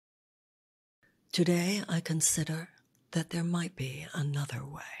Today I consider that there might be another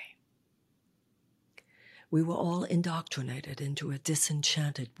way. We were all indoctrinated into a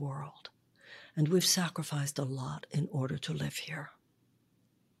disenchanted world, and we've sacrificed a lot in order to live here.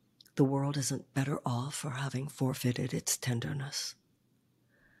 The world isn't better off for having forfeited its tenderness.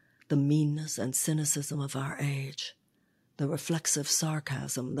 The meanness and cynicism of our age, the reflexive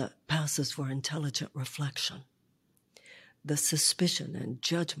sarcasm that passes for intelligent reflection, the suspicion and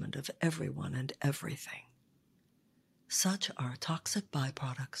judgment of everyone and everything. Such are toxic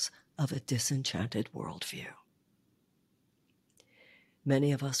byproducts of a disenchanted worldview.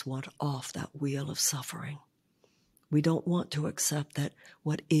 Many of us want off that wheel of suffering. We don't want to accept that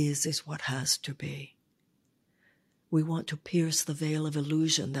what is what has to be. We want to pierce the veil of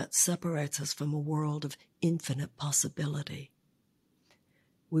illusion that separates us from a world of infinite possibility.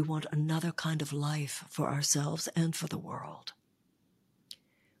 We want another kind of life for ourselves and for the world.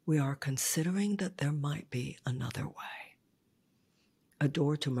 We are considering that there might be another way. A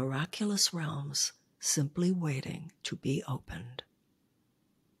door to miraculous realms simply waiting to be opened.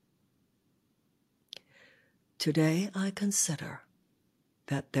 Today I consider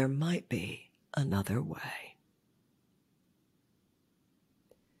that there might be another way.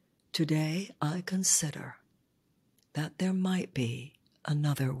 Today I consider that there might be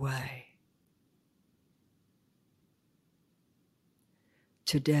another way.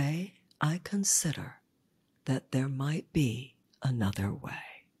 Today I consider that there might be another way.